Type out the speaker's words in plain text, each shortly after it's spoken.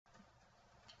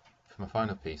For my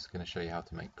final piece, I'm going to show you how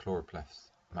to make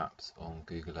chloropleth maps on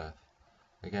Google Earth.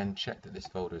 Again, check that this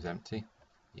folder is empty.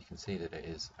 You can see that it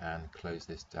is, and close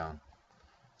this down.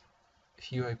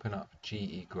 If you open up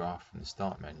gegraph from the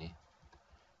start menu,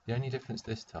 the only difference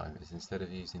this time is instead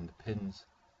of using the pins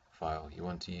file, you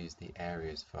want to use the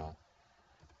areas file.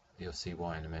 You'll see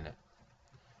why in a minute.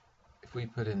 If we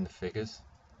put in the figures,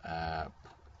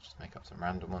 just make up some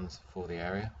random ones for the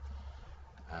area.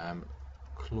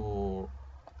 Chloropleth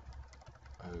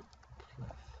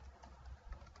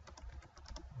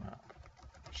map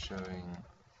showing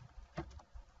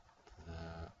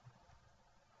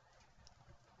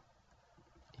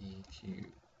the EQ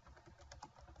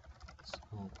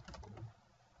score,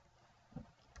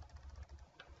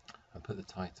 and put the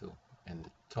title in the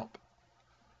top.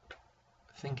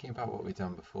 Thinking about what we've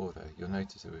done before though, you'll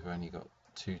notice that we've only got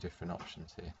two different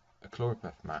options here. A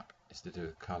chloropleth map is to do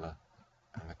with colour,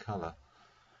 and the colour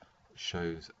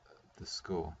shows the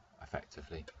score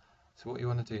effectively. So what you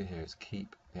want to do here is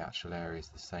keep the actual areas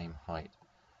the same height.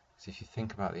 So if you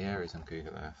think about the areas on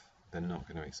Google Earth, they're not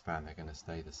going to expand, they're going to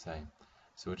stay the same.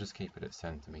 So we'll just keep it at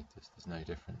centimetres, there's no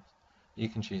difference. You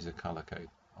can choose a colour code.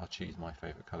 I'll choose my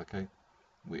favourite colour code,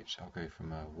 which I'll go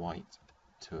from a white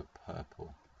to a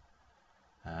purple.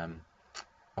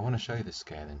 I want to show the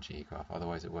scale in geograph,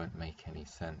 otherwise it won't make any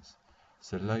sense.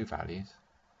 So low values,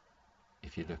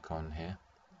 if you look on here,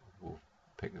 we'll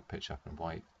pick the picture up in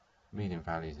white, medium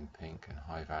values in pink, and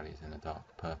high values in a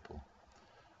dark purple.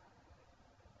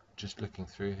 Just looking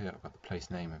through here, I've got the place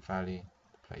name and value,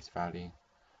 the place value.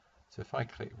 So if I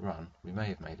click run, we may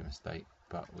have made a mistake,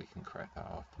 but we can correct that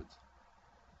afterwards.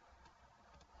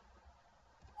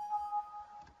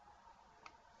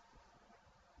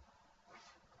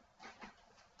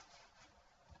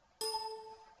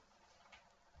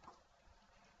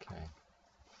 Okay.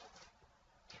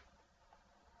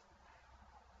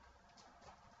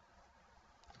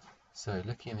 So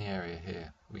looking in the area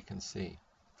here, we can see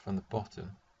from the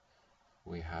bottom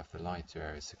we have the lighter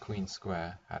areas. So Queen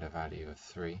Square had a value of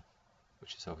 3,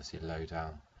 which is obviously low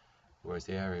down, whereas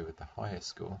the area with the highest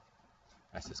score,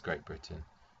 SS Great Britain,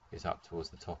 is up towards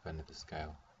the top end of the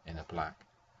scale in a black.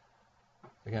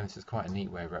 Again, this is quite a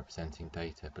neat way of representing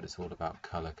data, but it's all about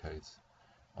colour codes.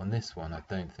 On this one, I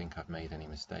don't think I've made any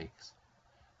mistakes.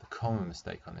 The common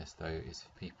mistake on this though is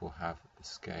if people have the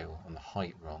scale on the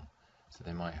height wrong, so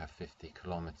they might have 50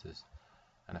 kilometers,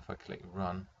 and if I click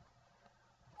run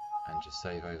and just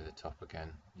save over the top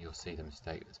again, you'll see the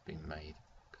mistake that's been made,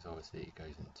 because obviously it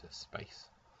goes into space,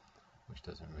 which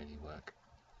doesn't really work.